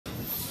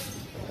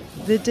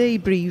The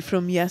debris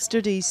from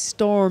yesterday's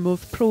storm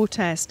of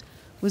protest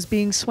was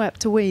being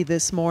swept away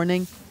this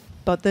morning,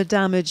 but the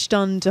damage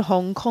done to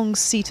Hong Kong's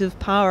seat of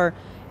power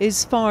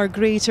is far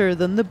greater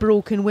than the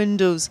broken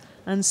windows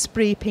and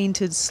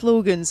spray-painted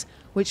slogans,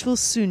 which will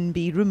soon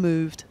be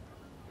removed.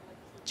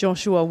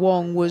 Joshua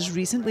Wong was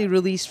recently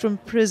released from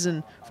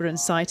prison for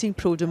inciting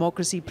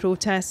pro-democracy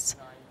protests.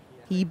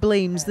 He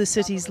blames the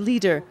city's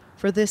leader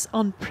for this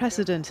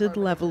unprecedented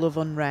level of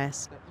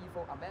unrest.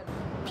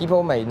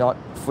 People may not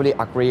fully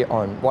agree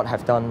on what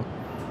have done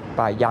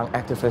by young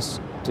activists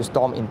to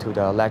storm into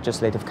the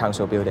Legislative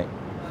Council building,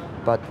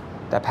 but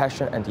their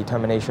passion and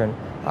determination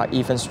are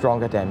even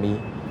stronger than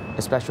me,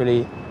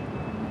 especially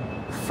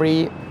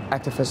 3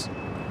 activists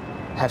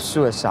have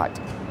suicide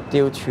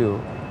due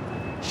to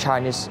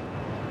Chinese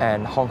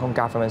and Hong Kong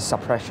government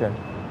suppression.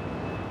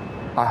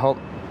 I hope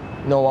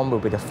no one will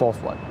be the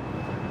 4th one,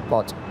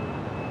 but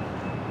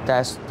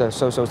that's the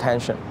social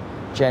tension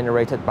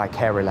generated by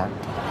Carrie Lam.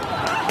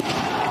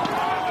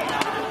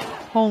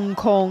 Hong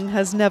Kong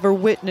has never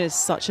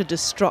witnessed such a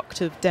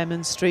destructive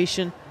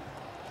demonstration,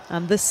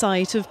 and the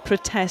sight of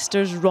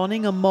protesters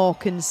running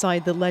amok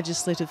inside the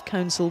Legislative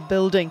Council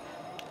building,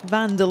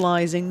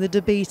 vandalising the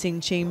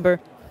debating chamber,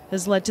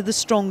 has led to the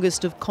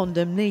strongest of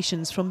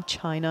condemnations from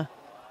China.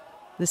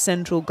 The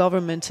central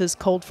government has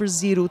called for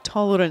zero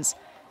tolerance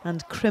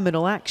and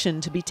criminal action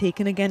to be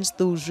taken against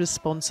those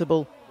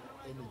responsible.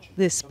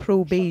 This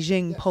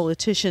pro-Beijing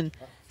politician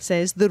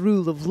says the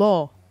rule of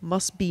law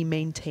must be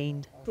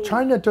maintained.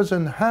 China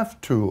doesn't have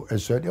to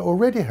assert it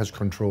already has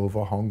control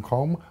over Hong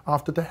Kong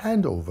after the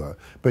handover,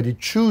 but it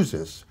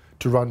chooses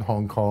to run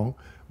Hong Kong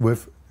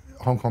with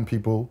Hong Kong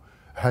people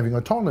having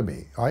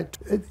autonomy. Right?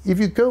 If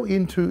you go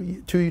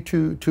into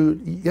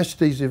to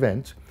yesterday's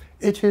event,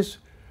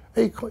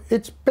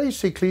 it's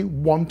basically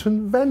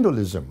wanton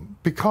vandalism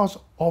because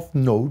of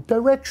no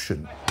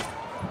direction.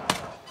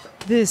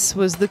 This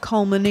was the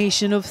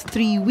culmination of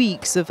 3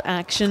 weeks of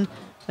action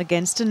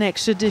against an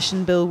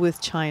extradition bill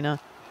with China.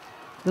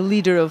 The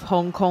leader of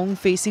Hong Kong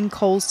facing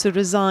calls to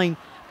resign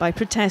by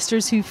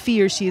protesters who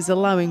fear she is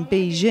allowing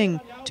Beijing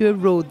to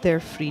erode their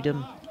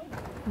freedom.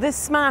 The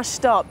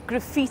smashed up,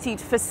 graffitied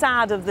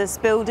facade of this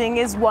building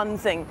is one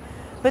thing,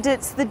 but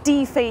it's the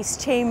defaced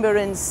chamber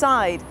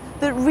inside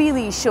that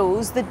really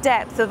shows the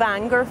depth of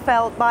anger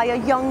felt by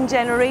a young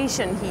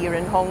generation here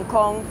in Hong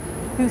Kong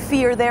who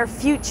fear their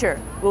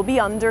future will be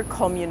under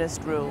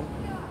communist rule.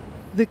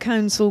 The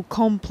council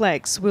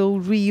complex will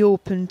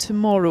reopen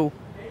tomorrow,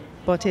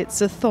 but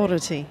its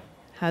authority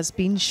has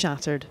been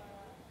shattered.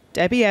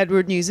 Debbie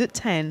Edward, News at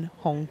 10,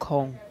 Hong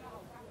Kong.